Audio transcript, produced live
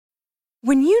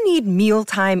When you need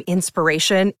mealtime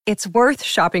inspiration, it's worth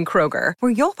shopping Kroger,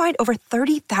 where you'll find over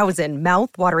 30,000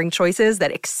 mouth-watering choices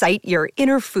that excite your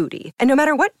inner foodie. And no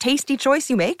matter what tasty choice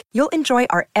you make, you'll enjoy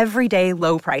our everyday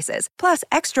low prices, plus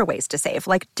extra ways to save,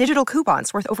 like digital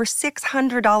coupons worth over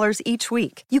 $600 each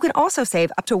week. You can also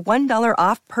save up to $1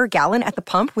 off per gallon at the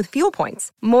pump with fuel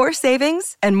points. More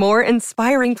savings and more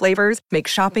inspiring flavors make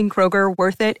shopping Kroger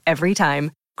worth it every time.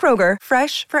 Kroger,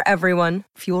 fresh for everyone.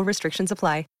 Fuel restrictions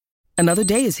apply. Another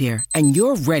day is here, and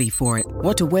you're ready for it.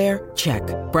 What to wear? Check.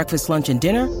 Breakfast, lunch, and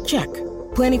dinner? Check.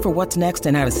 Planning for what's next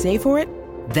and how to save for it?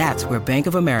 That's where Bank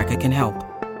of America can help.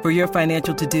 For your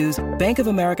financial to-dos, Bank of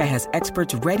America has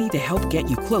experts ready to help get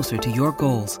you closer to your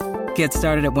goals. Get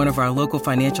started at one of our local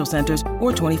financial centers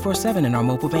or 24/7 in our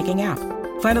mobile banking app.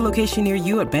 Find a location near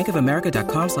you at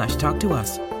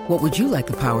bankofamerica.com/talktous. What would you like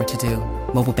the power to do?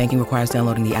 Mobile banking requires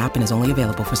downloading the app and is only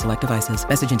available for select devices.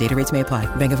 Message and data rates may apply.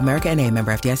 Bank of America N.A.,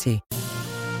 member FDIC.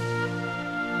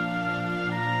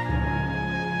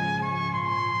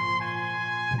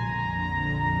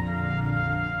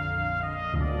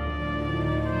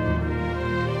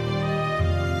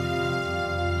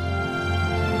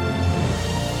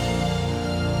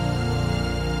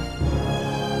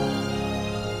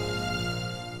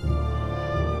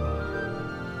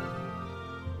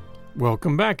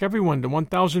 Welcome back, everyone, to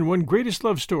 1001 Greatest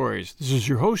Love Stories. This is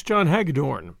your host, John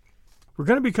Hagedorn. We're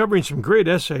going to be covering some great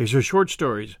essays or short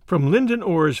stories from Lyndon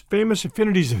Orr's Famous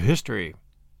Affinities of History,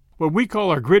 what we call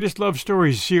our Greatest Love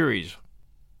Stories series.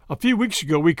 A few weeks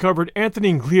ago, we covered Antony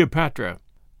and Cleopatra.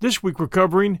 This week, we're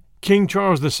covering King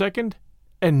Charles II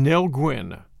and Nell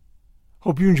Gwynn.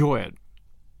 Hope you enjoy it.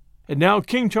 And now,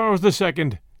 King Charles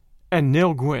II and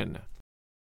Nell Gwynn.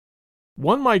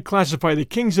 One might classify the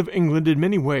kings of England in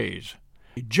many ways.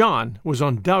 John was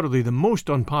undoubtedly the most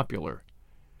unpopular.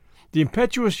 The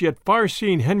impetuous yet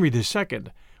far-seeing Henry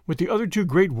II, with the other two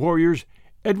great warriors,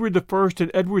 Edward I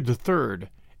and Edward III,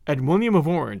 and William of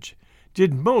Orange,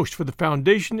 did most for the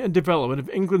foundation and development of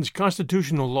England's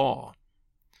constitutional law.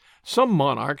 Some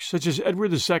monarchs, such as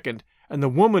Edward II and the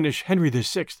womanish Henry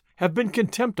VI, have been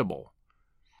contemptible.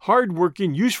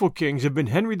 Hard-working, useful kings have been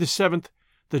Henry VII,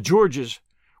 the Georges,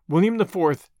 William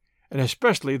IV, and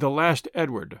especially the last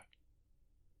Edward.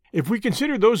 If we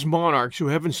consider those monarchs who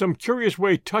have in some curious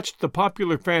way touched the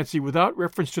popular fancy without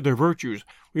reference to their virtues,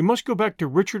 we must go back to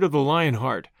Richard of the Lion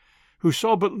Heart, who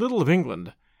saw but little of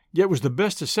England, yet was the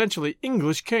best essentially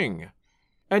English king,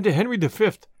 and to Henry V,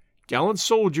 gallant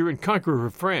soldier and conqueror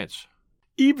of France.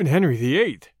 Even Henry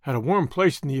VIII had a warm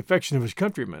place in the affection of his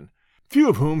countrymen, few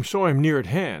of whom saw him near at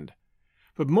hand,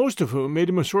 but most of whom made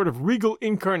him a sort of regal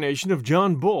incarnation of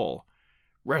John Bull,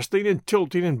 wrestling and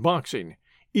tilting and boxing,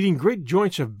 eating great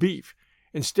joints of beef,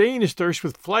 and staying his thirst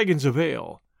with flagons of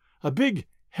ale, a big,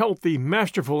 healthy,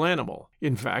 masterful animal,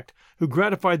 in fact, who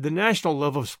gratified the national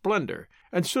love of splendor,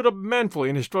 and stood up manfully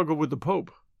in his struggle with the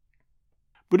Pope.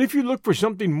 But if you look for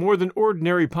something more than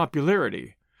ordinary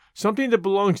popularity, something that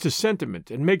belongs to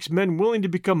sentiment and makes men willing to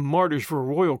become martyrs for a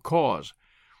royal cause,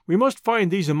 we must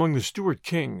find these among the Stuart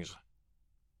kings.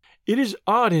 It is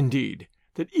odd, indeed,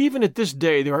 that even at this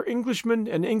day there are Englishmen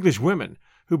and Englishwomen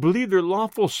who believe their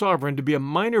lawful sovereign to be a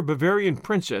minor Bavarian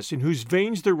princess in whose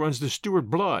veins there runs the Stuart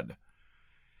blood.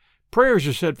 Prayers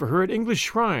are said for her at English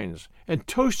shrines, and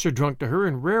toasts are drunk to her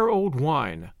in rare old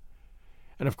wine.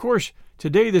 And of course,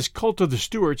 today this cult of the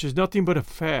Stuarts is nothing but a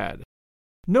fad.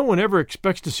 No one ever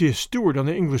expects to see a Stuart on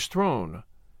the English throne.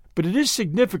 But it is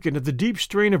significant of the deep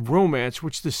strain of romance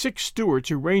which the 6 Stuarts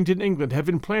who reigned in England have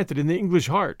implanted in the English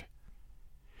heart.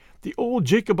 The old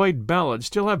Jacobite ballads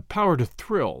still have power to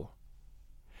thrill.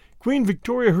 Queen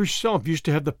Victoria herself used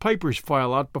to have the pipers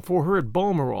file out before her at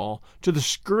Balmoral to the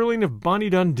skirling of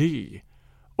Bonnie Dundee,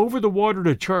 Over the Water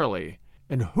to Charlie,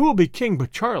 and Who'll Be King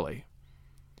but Charlie?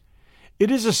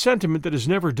 It is a sentiment that has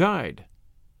never died.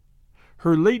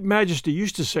 Her late Majesty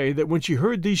used to say that when she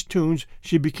heard these tunes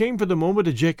she became for the moment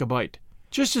a Jacobite,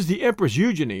 just as the Empress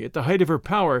Eugenie, at the height of her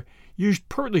power, used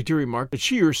pertly to remark that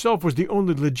she herself was the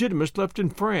only legitimist left in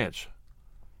France.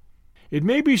 It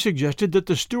may be suggested that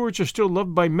the Stuarts are still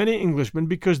loved by many Englishmen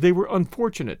because they were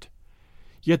unfortunate.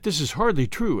 Yet this is hardly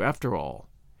true, after all.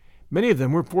 Many of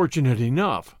them were fortunate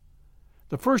enough.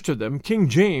 The first of them, King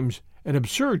James, an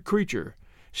absurd creature,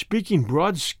 speaking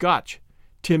broad Scotch,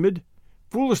 timid,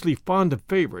 foolishly fond of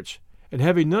favorites, and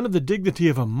having none of the dignity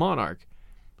of a monarch,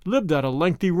 lived out a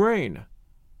lengthy reign.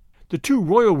 The 2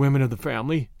 royal women of the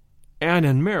family, Anne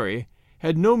and Mary,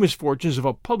 had no misfortunes of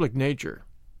a public nature.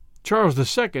 Charles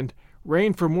II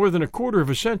reigned for more than a quarter of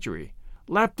a century,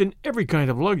 lapped in every kind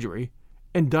of luxury,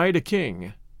 and died a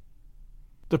king.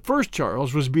 The first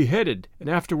Charles was beheaded and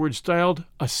afterwards styled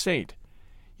a saint,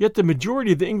 Yet the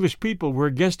majority of the English people were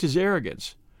against his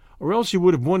arrogance, or else he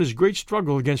would have won his great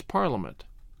struggle against Parliament.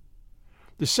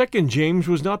 The second James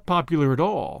was not popular at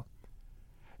all.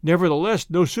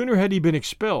 Nevertheless, no sooner had he been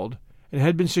expelled, and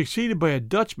had been succeeded by a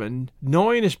Dutchman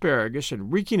gnawing asparagus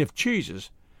and reeking of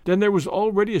cheeses, than there was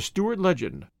already a Stuart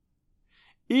legend.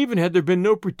 Even had there been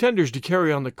no pretenders to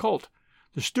carry on the cult,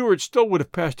 the Stuarts still would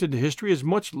have passed into history as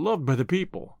much loved by the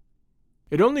people.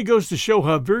 It only goes to show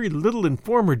how very little in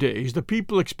former days the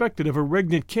people expected of a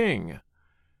regnant king.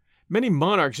 Many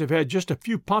monarchs have had just a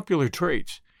few popular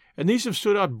traits, and these have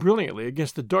stood out brilliantly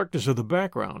against the darkness of the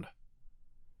background.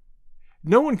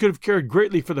 No one could have cared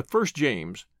greatly for the first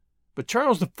James, but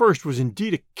Charles I was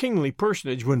indeed a kingly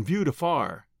personage when viewed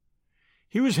afar.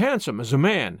 He was handsome as a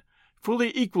man,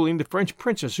 fully equaling the French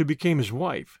princess who became his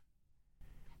wife.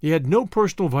 He had no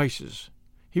personal vices.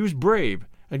 He was brave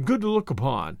and good to look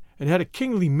upon, and had a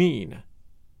kingly mien.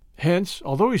 Hence,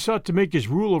 although he sought to make his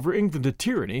rule over England a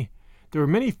tyranny, there were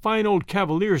many fine old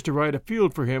cavaliers to ride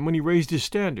afield for him when he raised his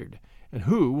standard, and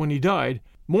who, when he died,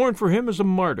 mourned for him as a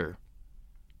martyr.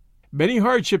 Many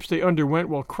hardships they underwent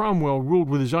while Cromwell ruled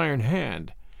with his iron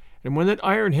hand, and when that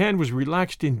iron hand was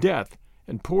relaxed in death,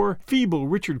 and poor, feeble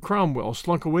Richard Cromwell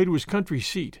slunk away to his country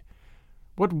seat,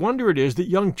 what wonder it is that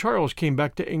young Charles came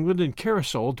back to England and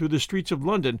caracoled through the streets of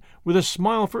London with a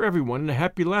smile for everyone and a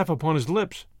happy laugh upon his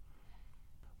lips.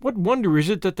 What wonder is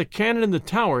it that the cannon in the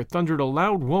Tower thundered a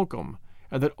loud welcome,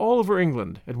 and that all over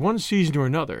England, at one season or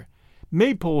another,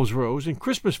 maypoles rose and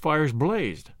Christmas fires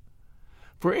blazed?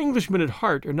 For Englishmen at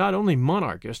heart are not only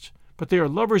monarchists, but they are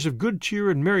lovers of good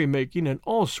cheer and merrymaking and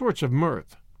all sorts of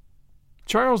mirth.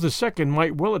 Charles II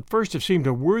might well at first have seemed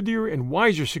a worthier and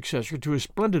wiser successor to his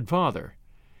splendid father.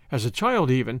 As a child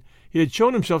even, he had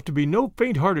shown himself to be no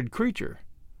faint-hearted creature.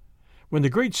 When the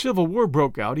great Civil War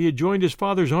broke out, he had joined his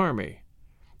father's army.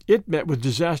 It met with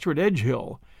disaster at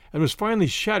Edgehill, and was finally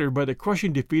shattered by the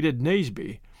crushing defeat at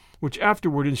Naseby, which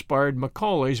afterward inspired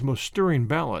Macaulay's most stirring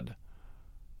ballad.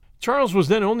 Charles was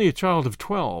then only a child of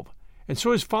 12, and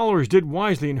so his followers did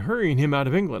wisely in hurrying him out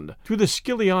of England, through the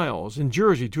Scilly Isles and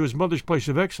Jersey to his mother's place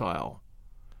of exile.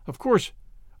 Of course,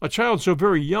 a child so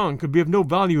very young could be of no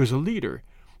value as a leader,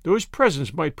 though his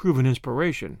presence might prove an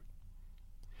inspiration.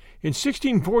 In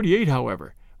 1648,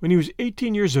 however, when he was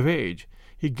 18 years of age,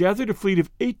 he gathered a fleet of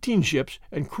 18 ships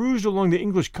and cruised along the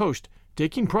English coast,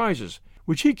 taking prizes,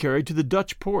 which he carried to the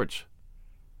Dutch ports.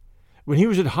 When he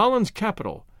was at Holland's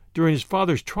capital, during his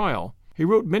father's trial, he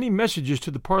wrote many messages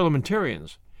to the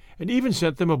parliamentarians, and even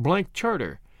sent them a blank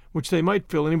charter, which they might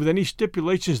fill in with any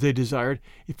stipulations they desired,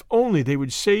 if only they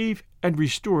would save and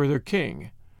restore their king.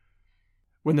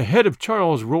 When the head of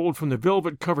Charles rolled from the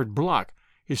velvet-covered block,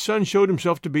 his son showed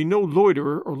himself to be no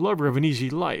loiterer or lover of an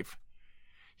easy life.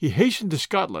 He hastened to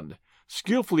Scotland,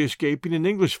 skilfully escaping an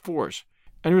English force,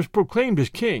 and was proclaimed as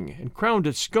king and crowned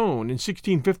at Scone in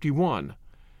 1651.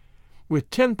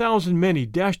 With 10,000 men he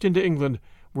dashed into England,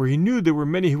 where he knew there were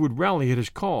many who would rally at his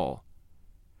call.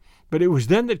 But it was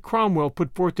then that Cromwell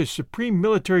put forth his supreme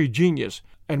military genius,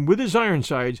 and with his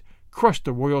Ironsides crushed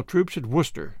the royal troops at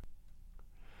Worcester.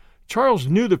 Charles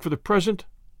knew that for the present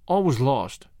all was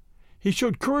lost. He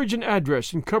showed courage and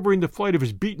address in covering the flight of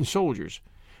his beaten soldiers,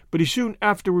 but he soon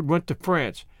afterward went to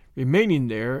France, remaining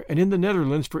there and in the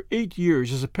Netherlands for 8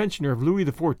 years as a pensioner of Louis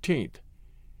XIV.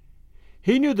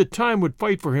 He knew that time would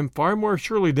fight for him far more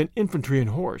surely than infantry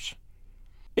and horse.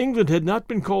 England had not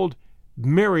been called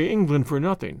Merry England for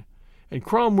nothing, and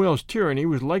Cromwell's tyranny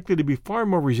was likely to be far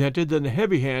more resented than the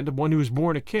heavy hand of one who was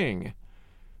born a king.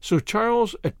 So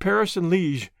Charles, at Paris and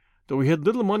Liege, though he had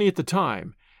little money at the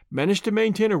time, managed to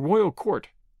maintain a royal court,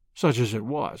 such as it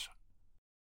was.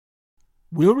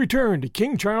 We'll return to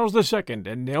King Charles II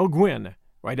and Nell Gwynn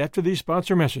right after these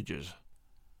sponsor messages.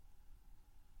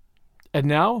 And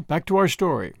now, back to our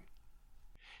story.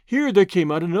 Here there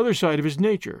came out another side of his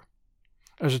nature.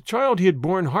 As a child he had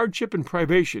borne hardship and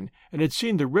privation, and had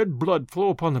seen the red blood flow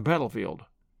upon the battlefield.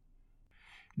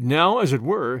 Now, as it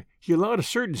were, he allowed a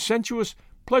certain sensuous,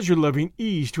 pleasure-loving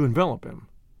ease to envelop him.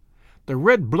 The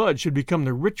red blood should become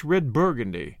the rich red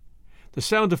burgundy. The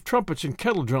sound of trumpets and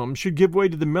kettle-drums should give way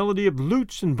to the melody of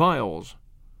lutes and viols.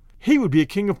 He would be a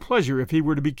king of pleasure if he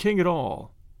were to be king at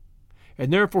all.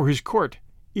 And therefore his court,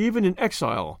 even in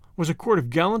exile, was a court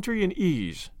of gallantry and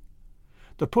ease.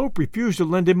 The Pope refused to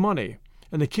lend him money,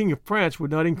 and the King of France would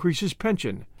not increase his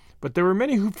pension, but there were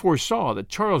many who foresaw that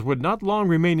Charles would not long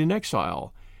remain in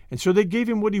exile, and so they gave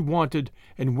him what he wanted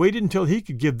and waited until he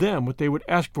could give them what they would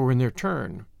ask for in their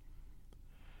turn.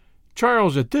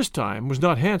 Charles at this time was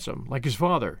not handsome, like his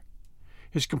father.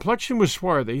 His complexion was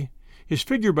swarthy, his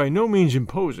figure by no means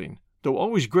imposing, though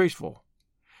always graceful.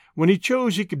 When he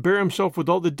chose, he could bear himself with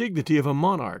all the dignity of a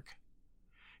monarch.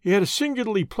 He had a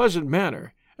singularly pleasant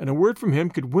manner, and a word from him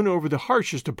could win over the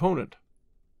harshest opponent.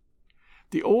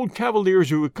 The old cavaliers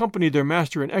who accompanied their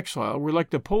master in exile were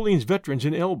like Napoleon's veterans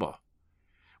in Elba.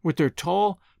 With their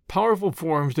tall, powerful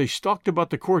forms they stalked about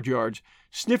the courtyards,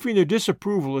 sniffing their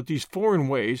disapproval at these foreign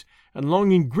ways and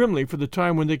longing grimly for the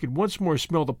time when they could once more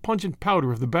smell the pungent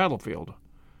powder of the battlefield.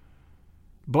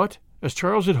 But, as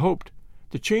Charles had hoped,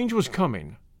 the change was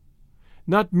coming.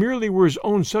 Not merely were his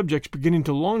own subjects beginning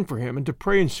to long for him and to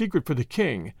pray in secret for the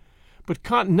king, but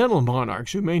continental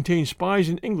monarchs who maintained spies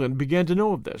in England began to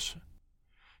know of this.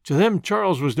 To them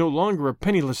Charles was no longer a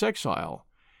penniless exile.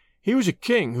 He was a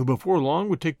king who before long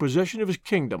would take possession of his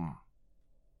kingdom.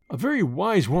 A very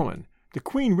wise woman, the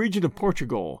Queen Regent of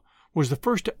Portugal, was the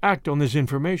first to act on this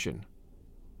information.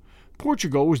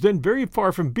 Portugal was then very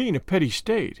far from being a petty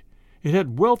state. It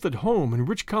had wealth at home and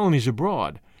rich colonies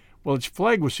abroad, while its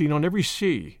flag was seen on every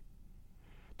sea.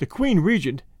 The Queen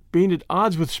Regent, being at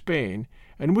odds with Spain,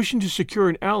 and wishing to secure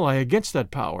an ally against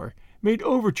that power, made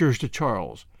overtures to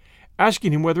Charles,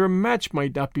 asking him whether a match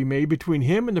might not be made between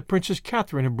him and the Princess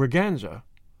Catherine of Braganza.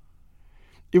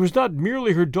 It was not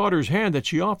merely her daughter's hand that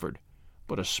she offered,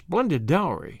 but a splendid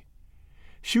dowry.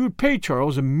 She would pay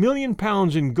Charles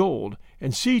 £1,000,000 in gold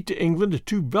and cede to England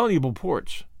 2 valuable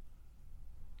ports.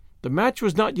 The match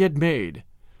was not yet made,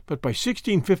 but by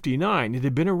 1659 it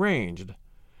had been arranged.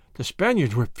 The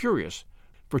Spaniards were furious,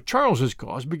 for Charles's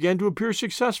cause began to appear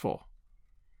successful.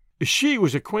 She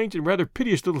was a quaint and rather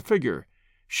piteous little figure,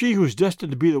 she who was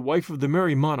destined to be the wife of the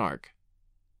merry monarch.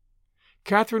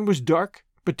 Catherine was dark,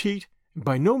 petite, and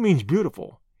by no means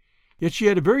beautiful, yet she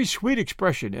had a very sweet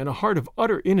expression and a heart of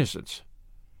utter innocence.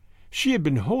 She had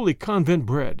been wholly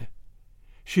convent-bred.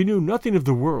 She knew nothing of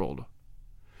the world.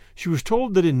 She was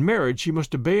told that in marriage she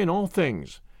must obey in all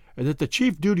things, and that the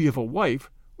chief duty of a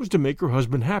wife was to make her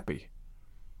husband happy.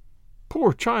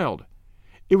 Poor child!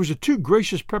 It was a too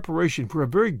gracious preparation for a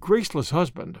very graceless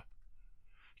husband.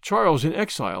 Charles, in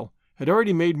exile, had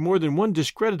already made more than one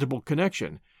discreditable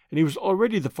connection, and he was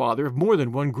already the father of more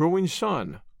than one growing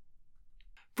son.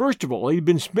 First of all, he had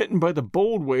been smitten by the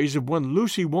bold ways of one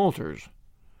Lucy Walters.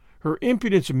 Her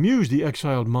impudence amused the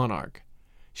exiled monarch.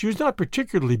 She was not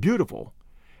particularly beautiful,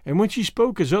 and when she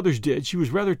spoke as others did, she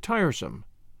was rather tiresome.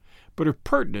 But her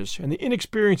pertness and the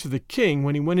inexperience of the king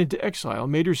when he went into exile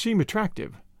made her seem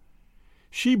attractive.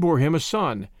 She bore him a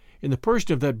son, in the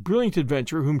person of that brilliant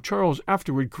adventurer whom Charles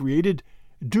afterward created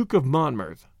Duke of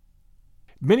Monmouth.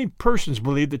 Many persons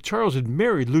believed that Charles had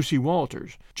married Lucy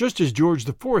Walters, just as George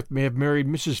IV may have married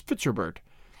Mrs. Fitzherbert,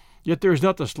 yet there is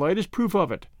not the slightest proof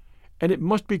of it, and it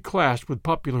must be classed with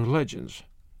popular legends.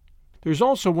 There is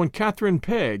also one Catherine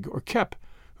Peg, or Kep,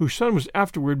 whose son was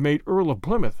afterward made Earl of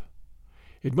Plymouth.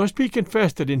 It must be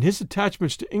confessed that in his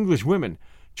attachments to English women,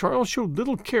 Charles showed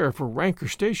little care for rank or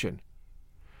station.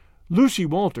 Lucy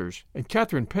Walters and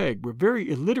Catherine Peg were very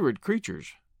illiterate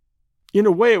creatures. In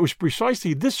a way, it was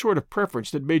precisely this sort of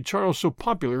preference that made Charles so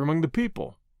popular among the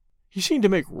people. He seemed to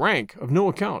make rank of no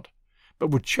account,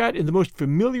 but would chat in the most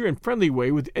familiar and friendly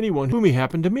way with anyone whom he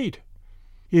happened to meet.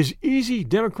 His easy,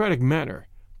 democratic manner,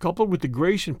 coupled with the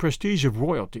grace and prestige of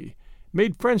royalty,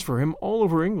 made friends for him all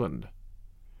over England.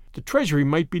 The treasury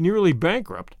might be nearly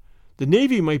bankrupt, the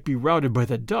navy might be routed by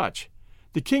the Dutch,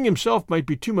 the king himself might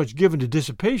be too much given to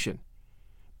dissipation,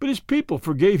 but his people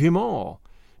forgave him all,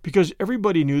 because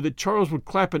everybody knew that Charles would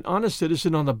clap an honest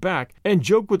citizen on the back and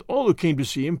joke with all who came to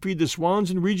see him feed the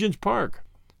swans in Regent's Park.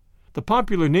 The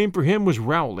popular name for him was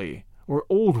Rowley, or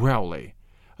Old Rowley,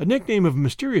 a nickname of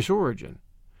mysterious origin,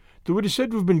 though it is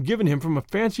said to have been given him from a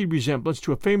fancied resemblance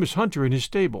to a famous hunter in his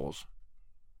stables.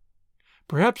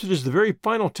 Perhaps it is the very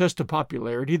final test of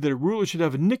popularity that a ruler should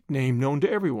have a nickname known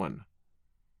to everyone.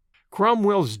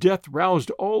 Cromwell's death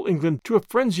roused all England to a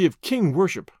frenzy of king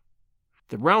worship.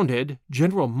 The Roundhead,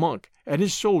 General Monk, and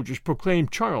his soldiers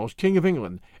proclaimed Charles King of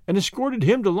England and escorted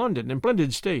him to London in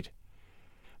splendid state.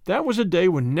 That was a day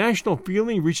when national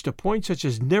feeling reached a point such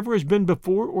as never has been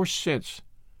before or since.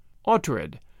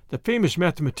 Oughtred, the famous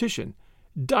mathematician,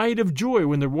 died of joy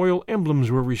when the royal emblems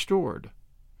were restored.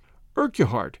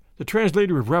 Urquhart, the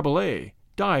translator of Rabelais,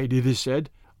 died, it is said,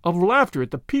 of laughter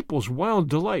at the people's wild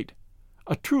delight.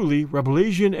 A truly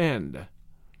Rabelaisian end.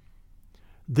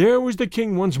 There was the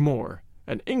king once more,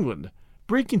 and England,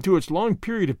 breaking through its long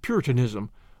period of Puritanism,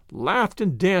 laughed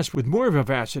and danced with more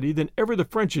vivacity than ever the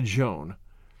French had shown.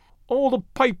 All the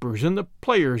pipers and the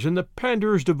players and the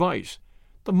panderers to vice,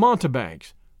 the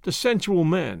mountebanks, the sensual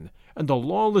men, and the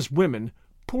lawless women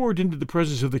poured into the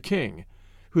presence of the king,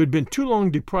 who had been too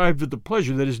long deprived of the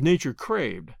pleasure that his nature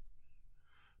craved.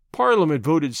 Parliament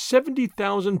voted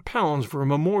 £70,000 for a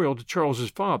memorial to Charles's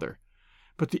father,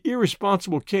 but the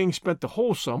irresponsible king spent the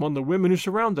whole sum on the women who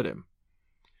surrounded him.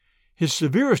 His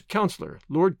severest counselor,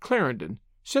 Lord Clarendon,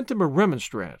 sent him a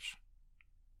remonstrance.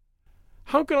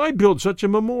 "How can I build such a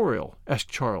memorial," asked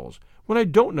Charles, "when I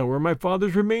don't know where my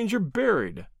father's remains are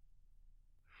buried?"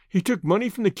 He took money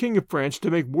from the King of France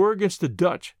to make war against the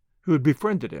Dutch, who had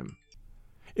befriended him.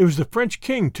 It was the French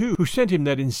king, too, who sent him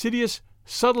that insidious,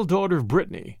 subtle daughter of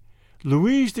Brittany,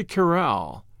 Louise de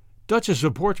Querouaille, Duchess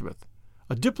of Portsmouth,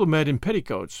 a diplomat in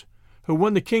petticoats, who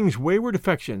won the king's wayward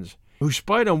affections, who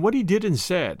spied on what he did and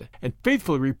said, and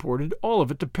faithfully reported all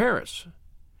of it to Paris.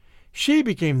 She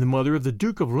became the mother of the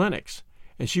Duke of Lennox,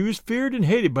 and she was feared and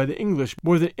hated by the English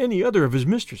more than any other of his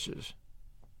mistresses.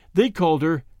 They called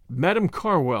her Madame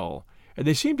Carwell, and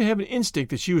they seemed to have an instinct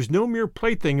that she was no mere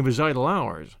plaything of his idle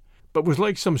hours, but was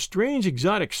like some strange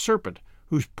exotic serpent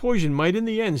whose poison might in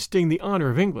the end sting the honor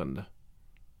of England.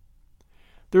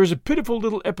 There is a pitiful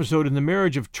little episode in the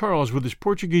marriage of Charles with his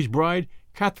Portuguese bride,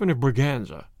 Catherine of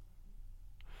Braganza.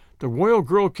 The royal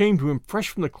girl came to him fresh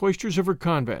from the cloisters of her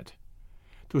convent.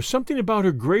 There was something about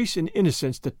her grace and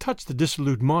innocence that touched the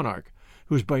dissolute monarch,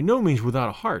 who was by no means without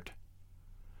a heart.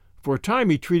 For a time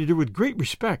he treated her with great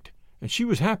respect, and she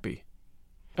was happy.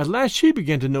 At last she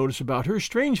began to notice about her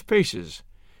strange faces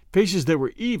that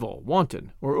were evil,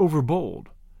 wanton, or overbold.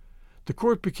 The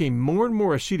court became more and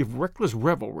more a seat of reckless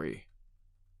revelry.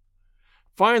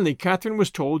 Finally, Catherine was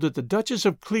told that the Duchess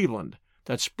of Cleveland,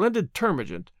 that splendid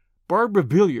termagant, Barbara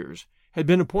Villiers, had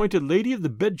been appointed Lady of the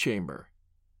Bedchamber.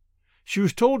 She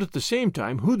was told at the same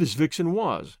time who this vixen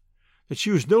was, that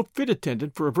she was no fit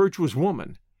attendant for a virtuous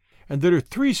woman, and that her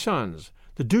 3 sons,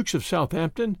 the Dukes of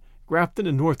Southampton, Grafton,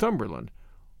 and Northumberland,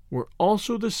 were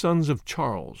also the sons of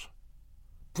Charles.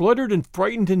 Fluttered and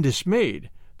frightened and dismayed,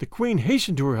 the Queen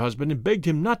hastened to her husband and begged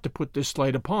him not to put this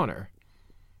slight upon her.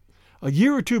 A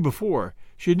year or 2 before,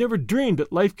 she had never dreamed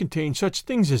that life contained such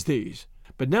things as these,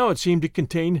 but now it seemed to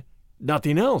contain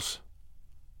nothing else.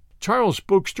 Charles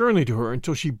spoke sternly to her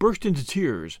until she burst into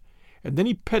tears, and then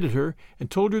he petted her and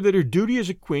told her that her duty as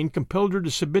a queen compelled her to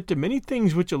submit to many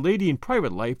things which a lady in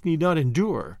private life need not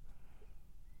endure.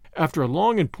 After a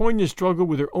long and poignant struggle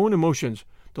with her own emotions,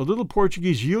 the little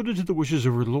Portuguese yielded to the wishes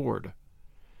of her lord.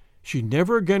 She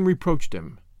never again reproached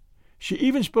him. She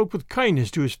even spoke with kindness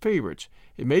to his favorites.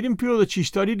 It made him feel that she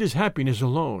studied his happiness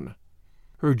alone.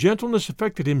 Her gentleness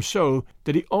affected him so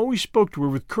that he always spoke to her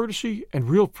with courtesy and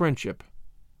real friendship.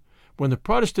 When the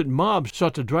Protestant mob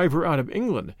sought to drive her out of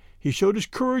England, he showed his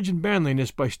courage and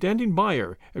manliness by standing by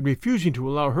her and refusing to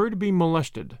allow her to be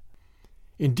molested.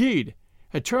 Indeed,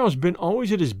 had Charles been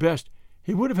always at his best,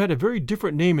 he would have had a very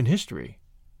different name in history.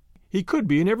 He could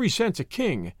be in every sense a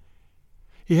king.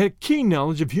 He had keen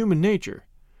knowledge of human nature.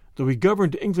 Though he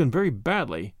governed England very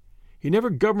badly, he never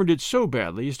governed it so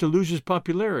badly as to lose his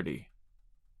popularity.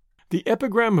 The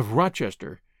epigram of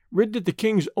Rochester, written at the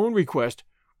king's own request,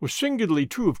 was singularly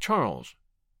true of Charles.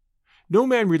 No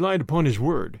man relied upon his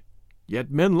word,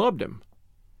 yet men loved him.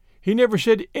 He never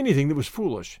said anything that was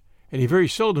foolish, and he very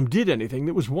seldom did anything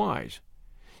that was wise.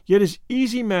 Yet his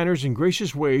easy manners and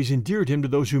gracious ways endeared him to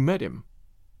those who met him.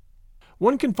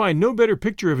 One can find no better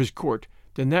picture of his court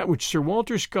than that which Sir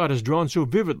Walter Scott has drawn so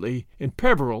vividly in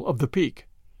Peveril of the Peak.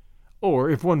 Or,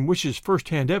 if one wishes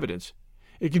first-hand evidence,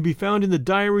 it can be found in the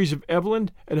diaries of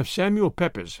Evelyn and of Samuel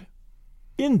Pepys.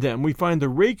 In them we find the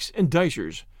rakes and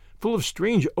dicers, full of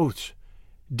strange oaths,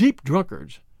 deep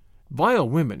drunkards, vile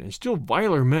women and still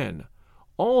viler men,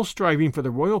 all striving for the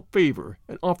royal favor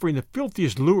and offering the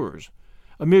filthiest lures,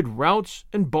 amid routs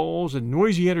and balls and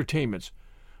noisy entertainments,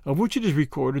 of which it is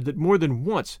recorded that more than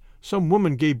once some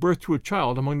woman gave birth to a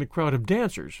child among the crowd of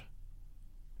dancers.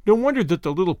 No wonder that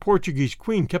the little Portuguese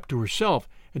queen kept to herself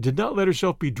and did not let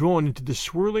herself be drawn into the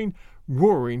swirling,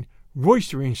 roaring,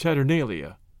 roistering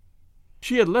Saturnalia.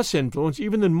 She had less influence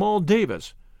even than Moll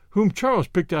Davis, whom Charles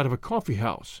picked out of a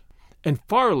coffee-house, and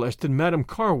far less than Madame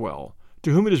Carwell,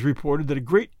 to whom it is reported that a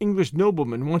great English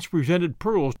nobleman once presented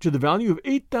pearls to the value of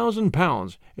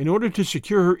 £8,000 in order to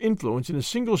secure her influence in a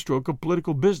single stroke of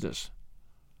political business.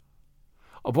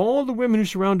 Of all the women who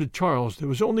surrounded Charles, there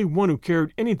was only one who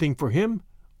cared anything for him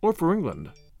or for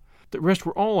England. The rest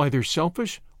were all either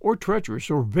selfish or treacherous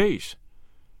or base.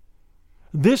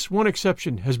 This one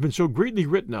exception has been so greatly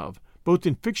written of, both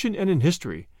in fiction and in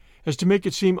history, as to make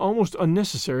it seem almost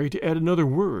unnecessary to add another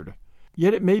word.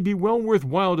 Yet it may be well worth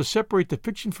while to separate the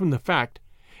fiction from the fact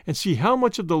and see how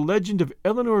much of the legend of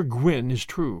Eleanor Gwynn is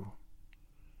true.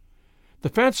 The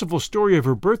fanciful story of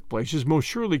her birthplace is most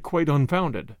surely quite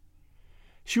unfounded.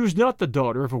 She was not the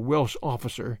daughter of a Welsh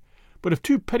officer, but of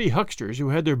 2 petty hucksters who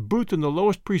had their booth in the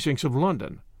lowest precincts of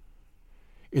London.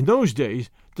 In those days,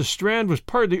 the Strand was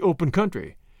partly open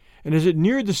country, and as it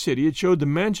neared the city it showed the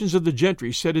mansions of the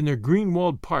gentry set in their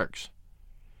green-walled parks.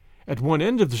 At one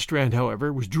end of the Strand,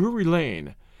 however, was Drury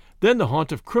Lane, then the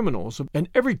haunt of criminals and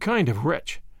every kind of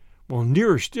wretch, while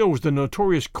nearer still was the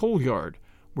notorious Coal Yard,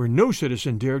 where no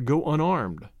citizen dared go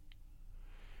unarmed.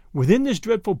 Within this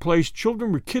dreadful place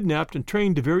children were kidnapped and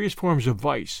trained to various forms of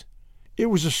vice. It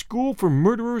was a school for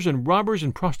murderers and robbers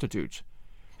and prostitutes,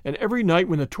 and every night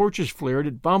when the torches flared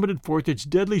it vomited forth its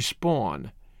deadly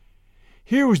spawn.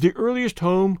 Here was the earliest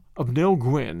home of Nell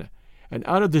Gwynn, and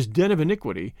out of this den of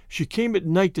iniquity she came at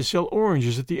night to sell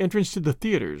oranges at the entrance to the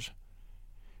theaters.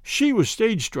 She was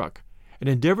stage-struck, and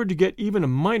endeavored to get even a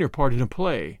minor part in a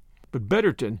play, but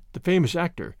Betterton, the famous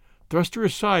actor, thrust her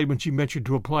aside when she ventured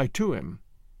to apply to him.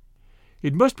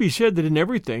 It must be said that in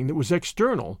everything that was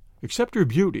external, except her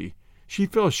beauty, she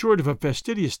fell short of a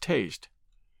fastidious taste.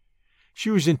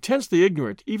 She was intensely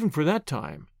ignorant even for that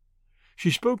time. She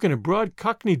spoke in a broad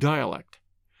Cockney dialect.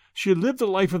 She had lived the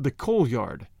life of the coal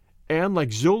yard, and,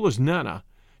 like Zola's Nana,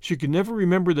 she could never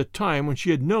remember the time when she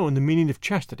had known the meaning of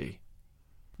chastity.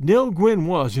 Nell Gwynn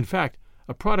was, in fact,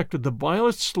 a product of the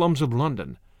vilest slums of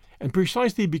London, and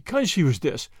precisely because she was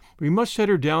this, we must set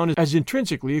her down as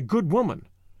intrinsically a good woman,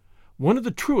 one of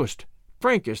the truest,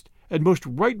 frankest, and most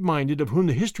right-minded of whom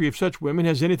the history of such women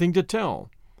has anything to tell.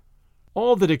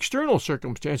 All that external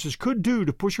circumstances could do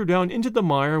to push her down into the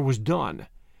mire was done.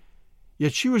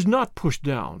 Yet she was not pushed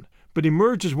down, but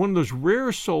emerged as one of those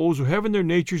rare souls who have in their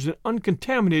natures an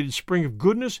uncontaminated spring of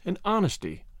goodness and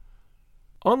honesty.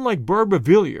 Unlike Barbara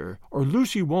Villiers, or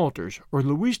Lucy Walters, or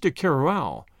Louise de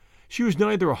Keroualle, she was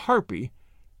neither a harpy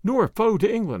nor a foe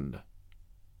to England.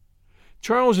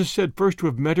 Charles is said first to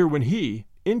have met her when he,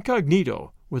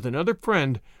 incognito, with another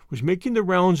friend, was making the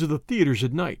rounds of the theaters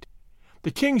at night.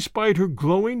 The king spied her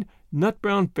glowing,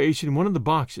 nut-brown face in one of the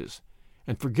boxes,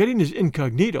 and forgetting his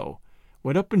incognito,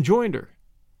 went up and joined her.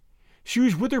 She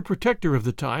was with her protector of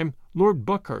the time, Lord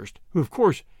Buckhurst, who of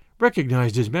course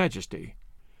recognized his majesty.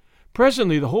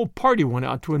 Presently the whole party went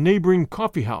out to a neighboring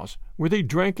coffee-house, where they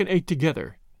drank and ate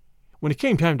together. When it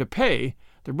came time to pay,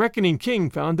 the reckoning king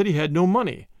found that he had no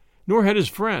money, nor had his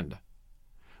friend.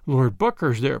 Lord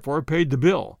Buckhurst therefore paid the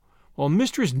bill, while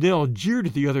Mistress Nell jeered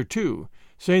at the other two,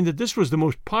 saying that this was the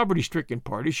most poverty-stricken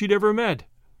party she'd ever met.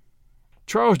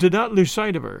 Charles did not lose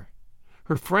sight of her.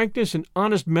 Her frankness and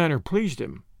honest manner pleased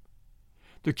him.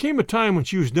 There came a time when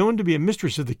she was known to be a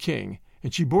mistress of the king,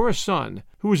 and she bore a son,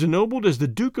 who was ennobled as the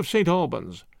Duke of St.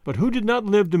 Albans, but who did not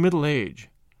live to middle age.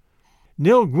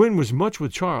 Nell Gwynn was much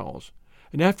with Charles,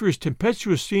 and after his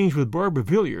tempestuous scenes with Barbara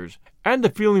Villiers, and the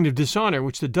feeling of dishonor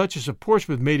which the Duchess of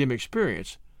Portsmouth made him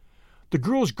experience, the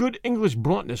girl's good English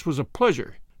bluntness was a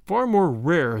pleasure far more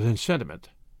rare than sentiment.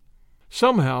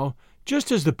 Somehow,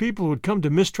 just as the people had come to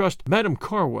mistrust Madame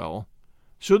Carwell,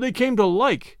 so they came to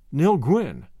like Nell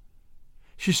Gwynn.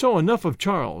 She saw enough of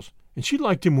Charles, and she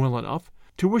liked him well enough,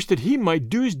 to wish that he might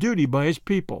do his duty by his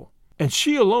people, and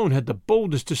she alone had the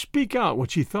boldness to speak out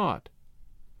what she thought.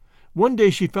 One day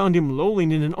she found him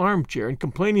lolling in an armchair and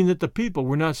complaining that the people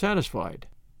were not satisfied.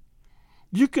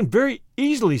 "You can very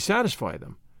easily satisfy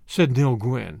them," said Nell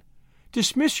Gwynn.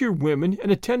 "Dismiss your women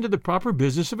and attend to the proper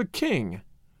business of a king."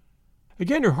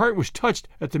 Again her heart was touched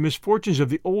at the misfortunes of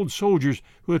the old soldiers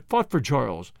who had fought for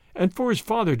Charles and for his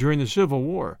father during the Civil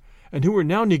War, and who were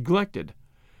now neglected,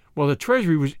 while the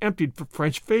treasury was emptied for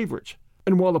French favorites,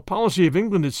 and while the policy of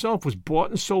England itself was bought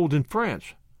and sold in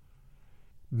France.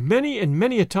 Many and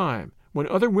many a time, when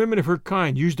other women of her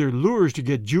kind used their lures to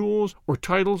get jewels or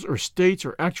titles or estates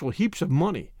or actual heaps of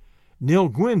money, Nell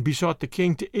Gwynn besought the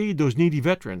king to aid those needy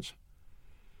veterans.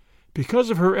 Because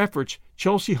of her efforts,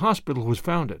 Chelsea Hospital was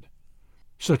founded.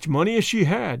 Such money as she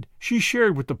had, she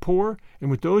shared with the poor and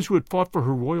with those who had fought for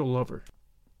her royal lover.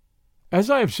 As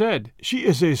I have said, she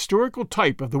is a historical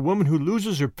type of the woman who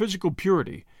loses her physical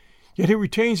purity, yet who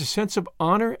retains a sense of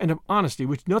honor and of honesty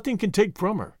which nothing can take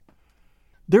from her.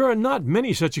 There are not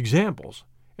many such examples,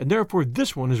 and therefore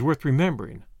this one is worth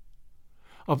remembering.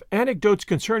 Of anecdotes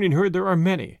concerning her there are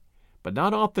many, but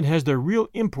not often has their real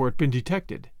import been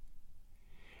detected.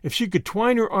 If she could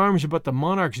twine her arms about the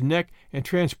monarch's neck and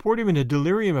transport him in a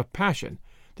delirium of passion,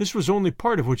 this was only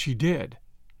part of what she did.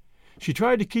 She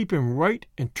tried to keep him right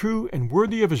and true and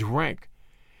worthy of his rank,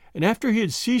 and after he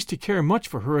had ceased to care much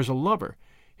for her as a lover,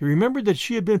 he remembered that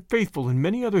she had been faithful in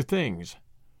many other things.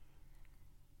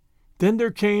 Then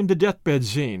there came the deathbed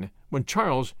scene, when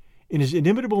Charles, in his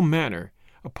inimitable manner,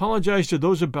 apologized to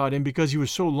those about him because he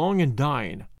was so long in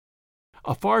dying.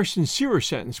 A far sincerer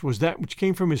sentence was that which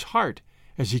came from his heart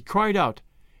as he cried out,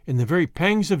 in the very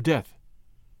pangs of death,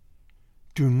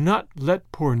 "Do not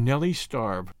let poor Nellie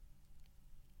starve."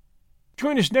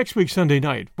 Join us next week Sunday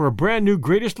night for a brand new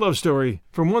Greatest Love Story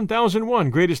from 1001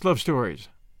 Greatest Love Stories.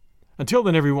 Until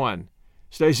then, everyone,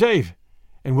 stay safe,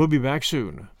 and we'll be back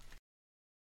soon.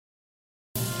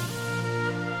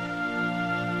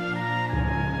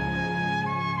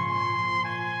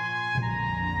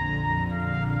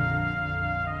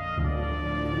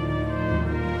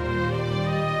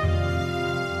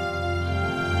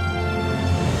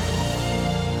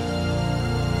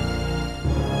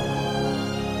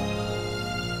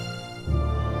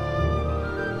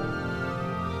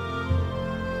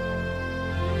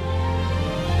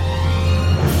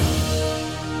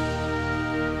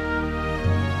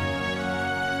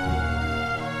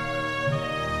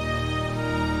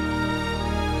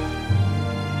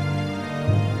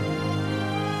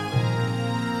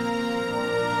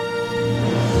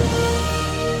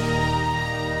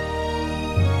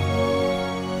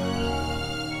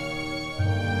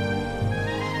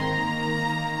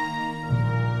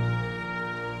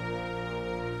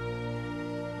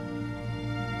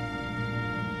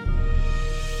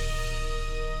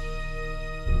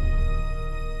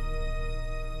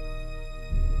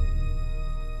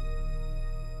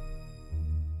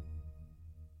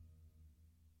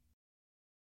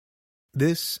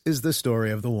 This is the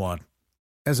story of the one.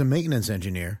 As a maintenance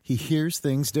engineer, he hears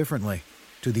things differently.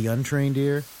 To the untrained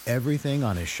ear, everything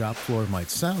on his shop floor might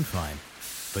sound fine,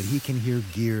 but he can hear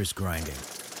gears grinding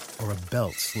or a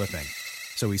belt slipping.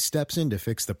 So he steps in to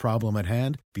fix the problem at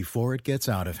hand before it gets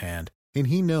out of hand. And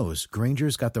he knows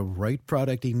Grainger's got the right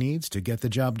product he needs to get the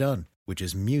job done, which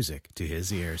is music to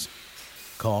his ears.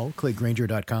 Call, click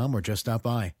Grainger.com, or just stop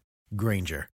by.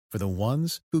 Grainger, for the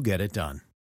ones who get it done.